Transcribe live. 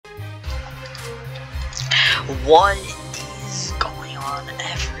What is going on,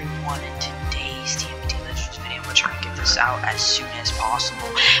 everyone? In today's TMNT Legends video, I'm going to try and get this out as soon as possible.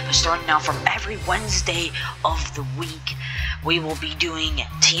 But starting now, from every Wednesday of the week, we will be doing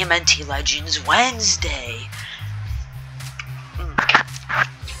TMNT Legends Wednesday,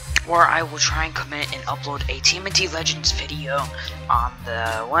 where I will try and commit and upload a TMNT Legends video on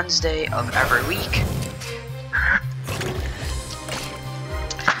the Wednesday of every week.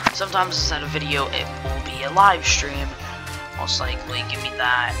 Sometimes instead of video, it will be a live stream. Most likely, give me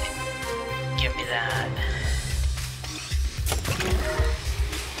that. Give me that.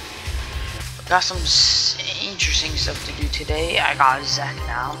 Got some interesting stuff to do today. I got Zach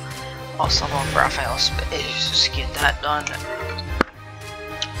now. Also on Raphael Space. Just get that done.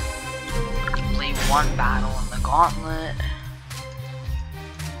 Complete one battle in the gauntlet.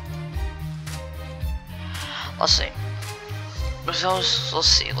 Let's see. Let's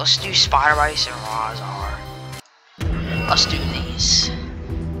see. Let's do Spider Bites and Razar. Let's do these.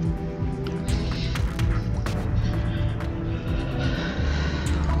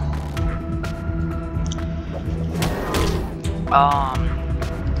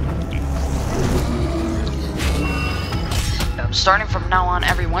 Starting from now on,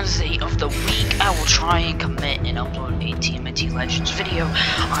 every Wednesday of the week, I will try and commit and upload a TMNT Legends video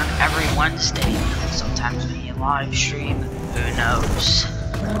on every Wednesday. Sometimes via live stream. Who knows?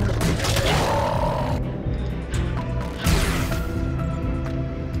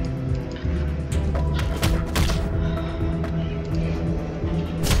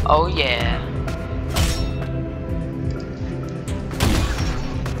 Oh yeah.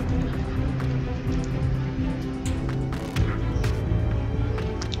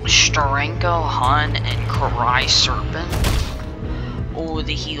 Starenko, Hun, and Karai Serpent. Oh,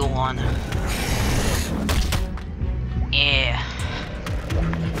 the heal one. Yeah.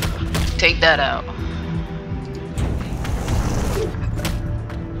 Take that out.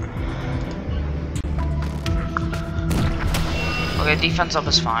 Okay, defense up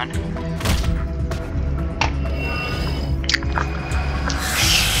is fine.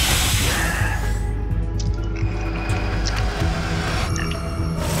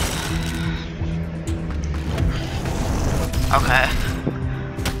 Okay.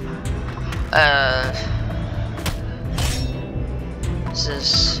 This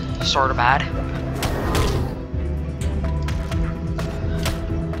is sort of bad.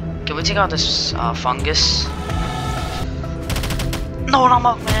 Can we take out this fungus? No, not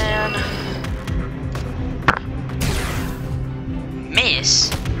Milkman.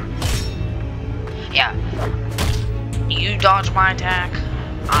 Miss. Yeah. You dodge my attack.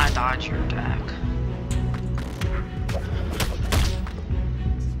 I dodge your attack.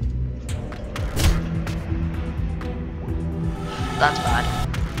 That's bad.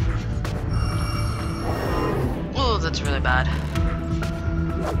 Ooh, that's really bad.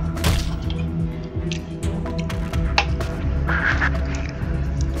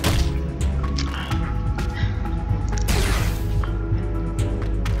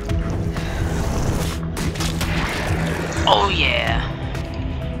 Oh yeah.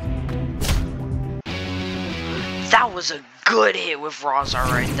 That was a good hit with Razar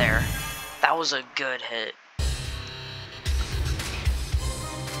right there. That was a good hit.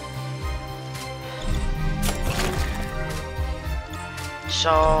 So,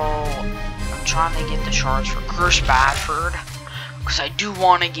 I'm trying to get the shards for Chris Bradford, because I do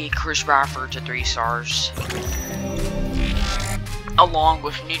want to get Chris Bradford to 3 stars, along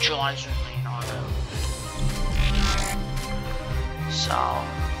with neutralizing Leonardo. So,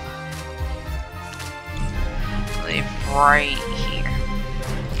 leave right here.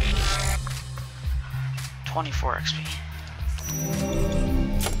 24 XP.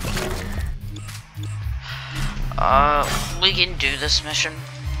 We can do this mission.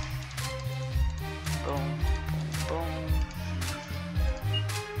 Boom, boom, boom.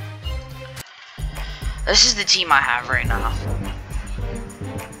 This is the team I have right now.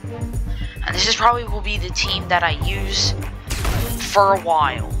 And this is probably will be the team that I use for a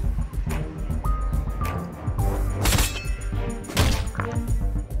while.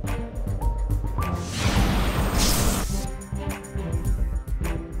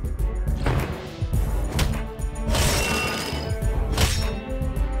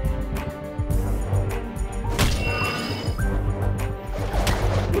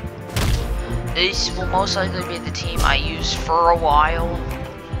 This will most likely be the team I use for a while.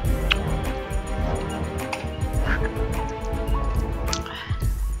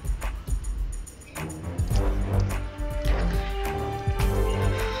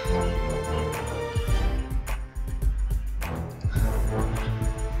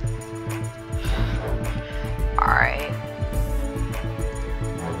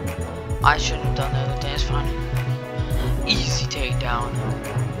 I shouldn't have done the other thing, it's fine. Easy takedown.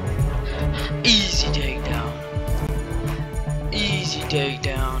 Easy takedown. Easy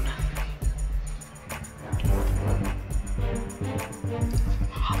takedown.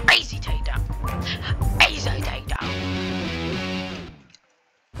 Easy takedown. Easy takedown.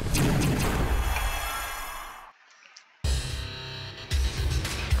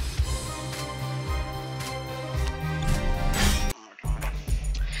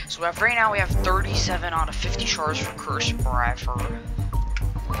 So right now we have 37 out of 50 shards for Curse Forever.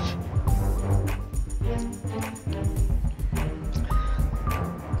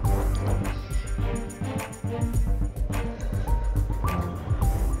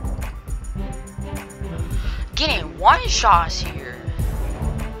 Getting one shots here.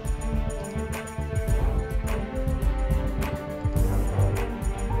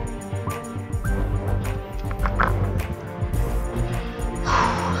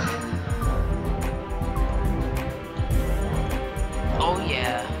 Oh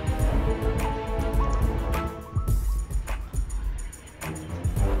yeah.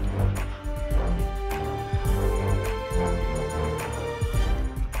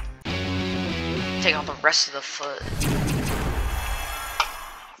 Take out the rest of the foot.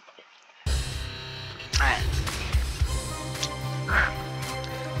 Alright.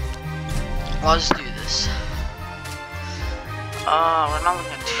 Let's do this. We're not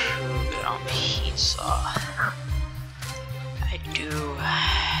looking too good on pizza.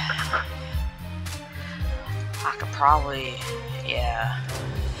 I could probably, yeah.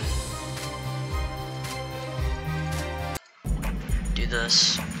 Do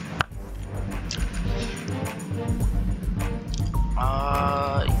this.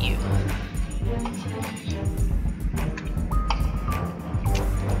 You.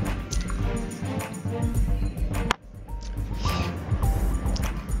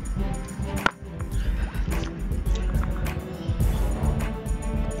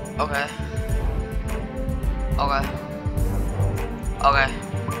 Okay. Okay. Okay.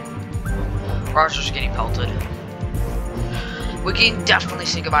 Roger's getting pelted. We can definitely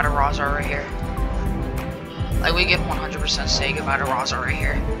say goodbye to Roger right here. Like, we can 100% say goodbye to Roger right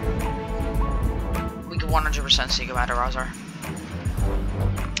here. We can 100% say goodbye to Roger.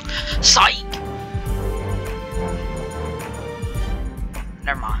 Psych!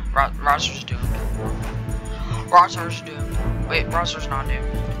 Never mind. Roger's doomed. Roger's doomed. Wait, Roger's not doomed.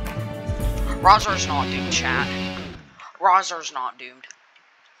 Roger's not doomed, chat. Roger's not doomed.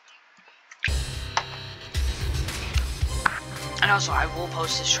 And also, I will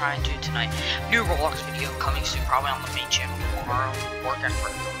post this try and do tonight. New Roblox video coming soon, probably on the main channel tomorrow. Working for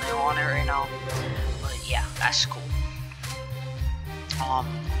a thumbnail on it right now. But yeah, that's cool.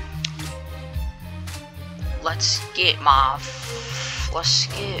 Let's get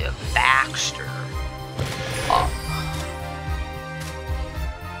Baxter up.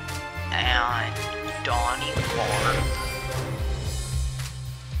 And Donnie Clark.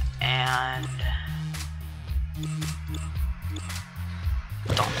 And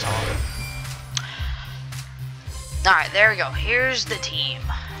alright, there we go. Here's the team.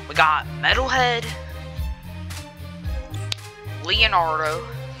 We got Metalhead, Leonardo,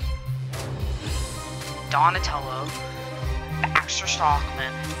 Donatello, Baxter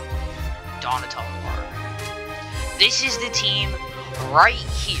Stockman, Donatello Clark. This is the team right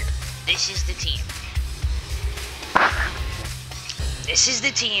here. This is the team. This is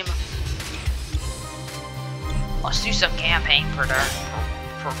the team. Let's do some campaign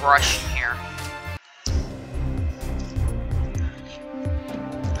progression here.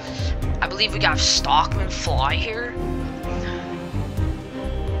 I believe we got Stockman Fly here.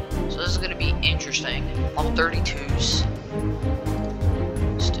 So this is going to be interesting. All 32s.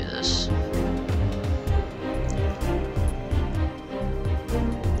 Let's do this.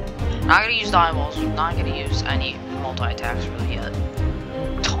 Not going to use eyeballs. Not going to use any multi-attacks really yet.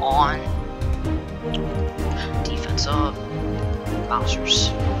 Taunt. Defense up.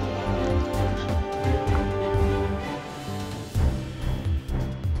 Bouncers.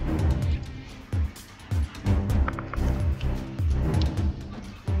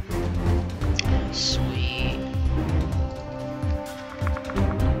 Sweet.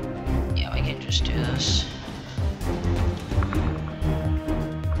 Yeah, we can just do this.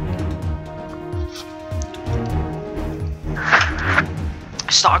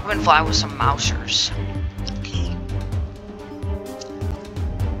 Stockman Fly with some mousers.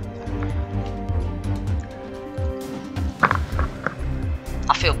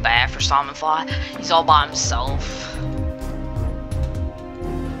 I feel bad for Stockman Fly. He's all by himself.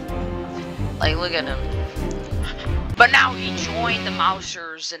 Like, look at him. But now he joined the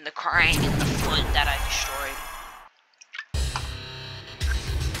Mousers and the Krang and the Foot that I destroyed.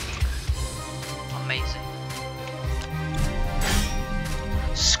 Amazing.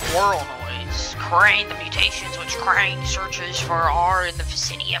 Squirrel noise. Krang, the mutations which Krang searches for are in the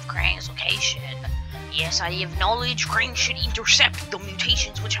vicinity of Krang's location. Yes, I have knowledge. Krang should intercept the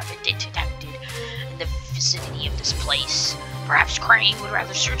mutations which have been detected in the vicinity of this place. Perhaps Krang would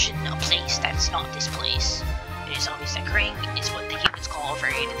rather search in a place that's not this place. It is obvious that Krang is what the humans call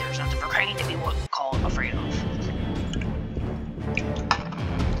afraid. There's nothing for Krang to be what we call afraid of.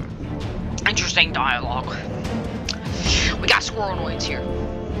 Interesting dialogue. We got squirrelnoids here,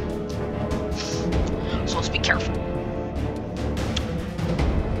 so let's be careful.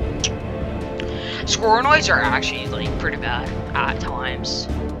 Squirrelnoids are actually like pretty bad at times.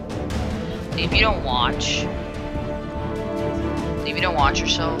 If you don't watch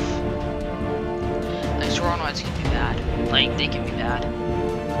yourself, like squirrelnoids can be bad. Like they can be bad.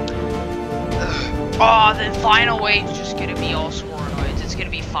 Oh, the final wave's just gonna be all squirrelnoids. It's gonna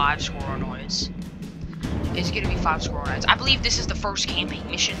be 5 squirrelnoids. It's gonna be 5 squirrelnoids. I believe this is the first campaign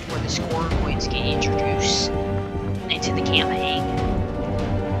mission where the squirrelnoids get introduced into the campaign.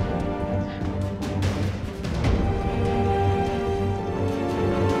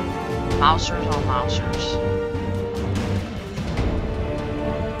 Mousers on Mousers.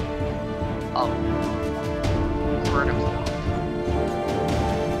 Oh. Critical.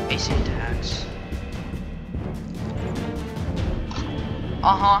 Basic attacks.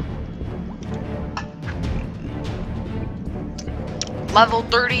 Uh-huh. Level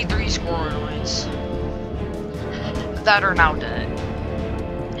 33 squirrelnoids. That are now dead.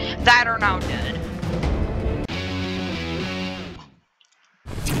 That are now dead.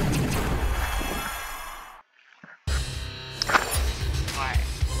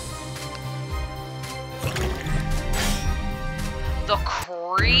 The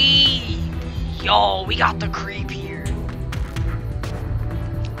creep! Yo, we got the creep here.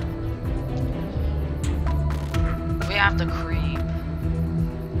 We have the creep.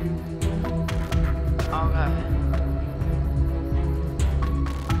 Okay.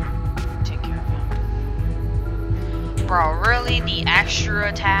 Take care of him. Bro, really? The extra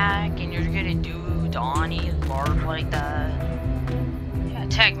attack? And you're gonna do Donnie Barb like that? Yeah,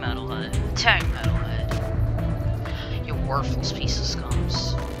 tag Metalhead. Tag Metalhead. Worthless piece of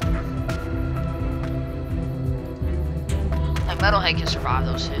scums. Like Metalhead can survive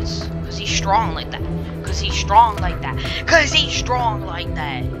those hits because he's strong like that. Because he's strong like that. Because he's strong like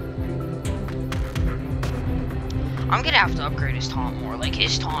that. I'm gonna have to upgrade his taunt more. Like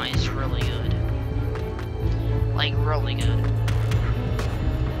his taunt is really good. Like really good.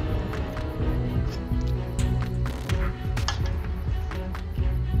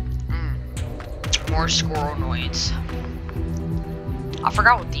 More squirrelnoids. I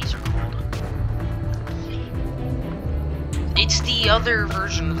forgot what these are called. It's the other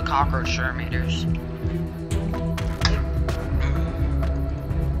version of the cockroach terminators.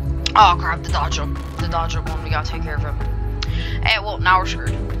 Oh crap, the dodge up one, we gotta take care of him. Hey, well, now we're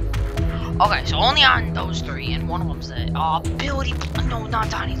screwed. Okay, so only on those 3, and one of them's dead. Ability, no,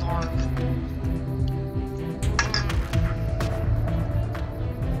 not Donnie Lark.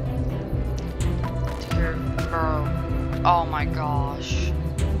 Bro. Oh my gosh.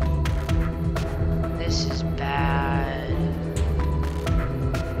 This is bad.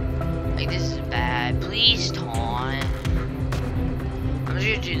 Like, this is bad. Please taunt. I'm just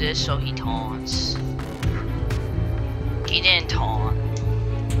gonna do this so he taunts. He didn't taunt.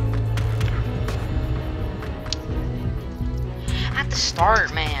 At the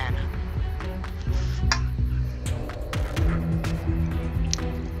start, man.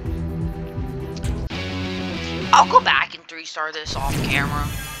 I'll go back and 3-star this off camera.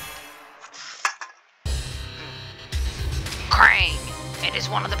 Krang. It is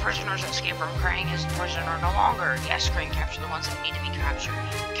one of the prisoners that escaped from Krang is the prisoner no longer. Yes, Krang, capture the ones that need to be captured.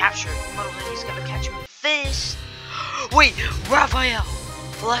 Captured. Motivated, gonna catch him with fist. Wait, Raphael.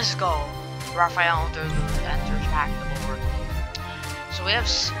 Let's go. Raphael enters back the board. So we have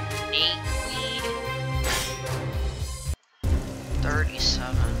Snakeweed.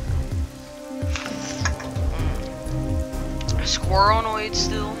 37. Squirrelnoid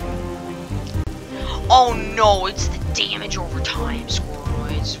still. Oh no, it's the damage over time.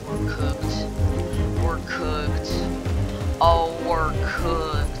 Squirrelnoids, we're cooked. We're cooked. Oh, we're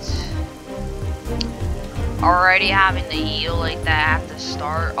cooked. Already having the heal like that at the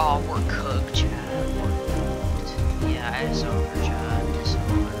start. Oh, we're cooked, Chad. We're cooked. Yeah, it's over, Chad. It's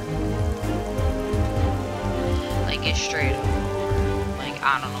over. Like, it's straight over. Like,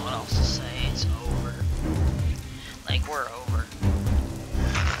 I don't know what else to say. It's over. Like, we're over.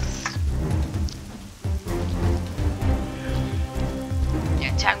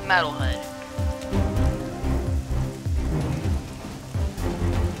 Yeah, attack Metalhead.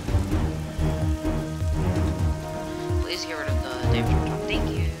 Please get rid of the damage return. Thank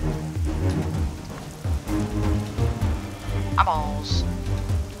you. Eyeballs.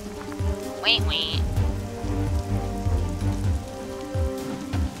 Wait, wait.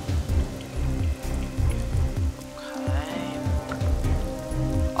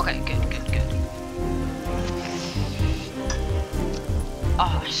 Okay, good.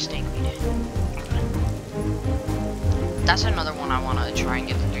 Oh, snake meat. That's another one I want to try and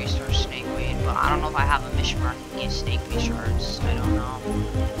get the 3-star snake weed, but I don't know if I have a mission where I can get snake meat shards. I don't know.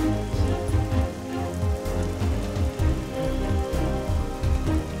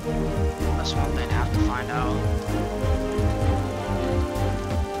 That's one thing I have to find out.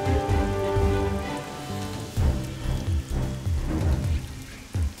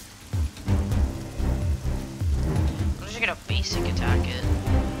 I'm just gonna basic attack it.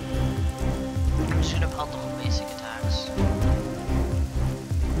 I'm just gonna pelt the whole basic attacks.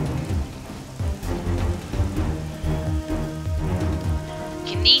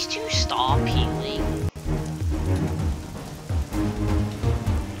 Can these two stop healing?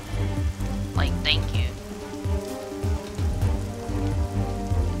 Like, thank you.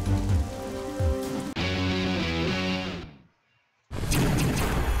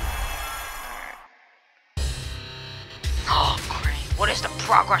 Oh, great. What is the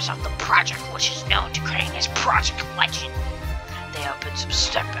progress of the project, which is known to Crane as Project Legend? There have been some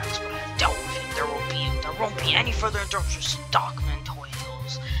setbacks, but I've dealt with it. There won't be any further interruptions to Stockman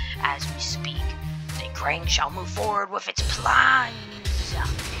toils as we speak. The Crane shall move forward with its plans.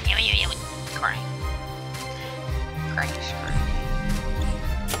 Crane. Crane's crazy.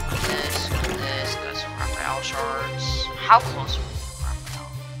 This, got some Raphael shards. How close are we to Raphael?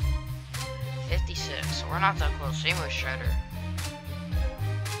 56, so we're not that close. Same with Shredder.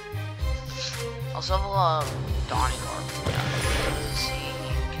 I'll level up Donnie Lark. Yeah,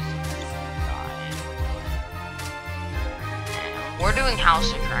 we're doing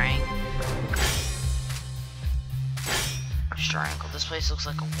House of Crane. Strangle. This place looks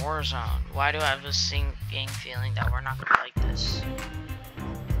like a war zone. Why do I have this sinking feeling that we're not gonna like this?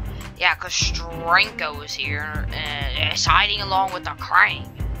 Yeah, cause Stranko is here and siding along with the Crane.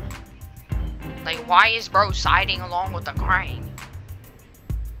 Like, why is bro siding along with the Crane?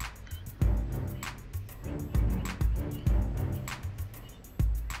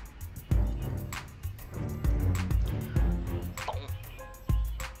 Boom.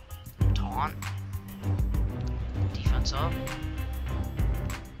 Taunt. Defense up.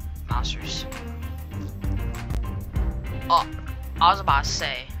 Masters. Oh, I was about to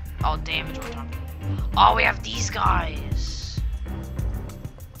say. Oh, damage we're talking. Oh, we have these guys.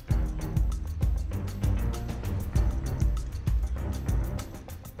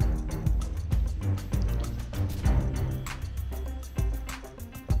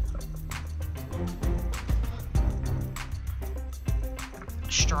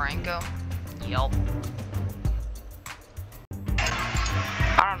 Stranko. Yelp.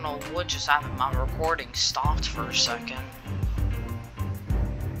 I don't know what just happened. My recording stopped for a second.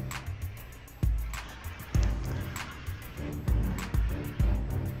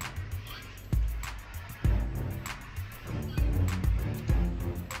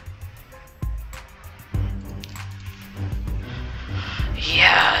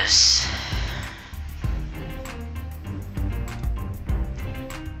 Yes.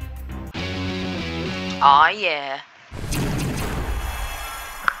 Aw, yeah.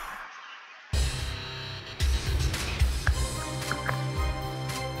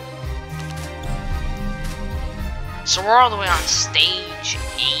 So we're all the way on stage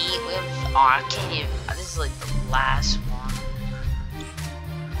 8 with, oh, I can't even, this is like the last one.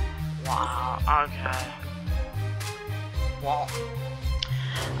 Wow, okay. Well,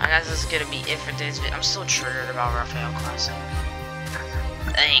 I guess this is gonna be it for today's video. I'm still triggered about Raphael Classic.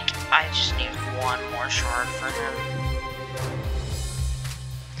 Like, I just need one more shard for him.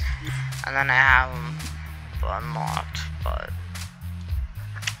 And then I have him unlocked, but,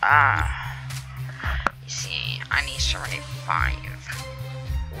 you see, I need 75.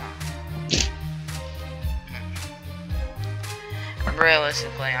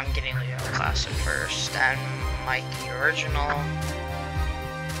 Realistically, I'm getting Leo Classic first, then Mikey Original,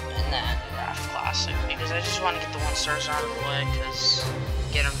 and then Raph Classic, because I just want to get the 1-stars out of the way, because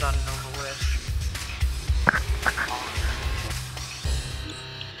get them done and over with.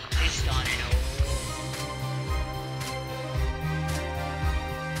 He's done and over.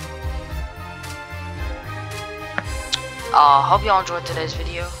 Hope y'all enjoyed today's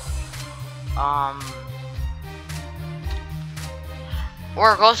video.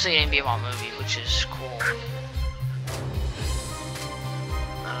 We're close to the NBA movie, which is cool.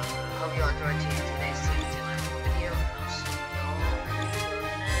 Hope y'all enjoyed today's video. I'll see y'all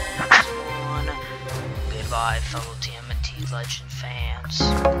next one. Goodbye, fellow TMNT Legend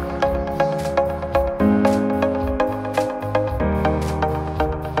fans.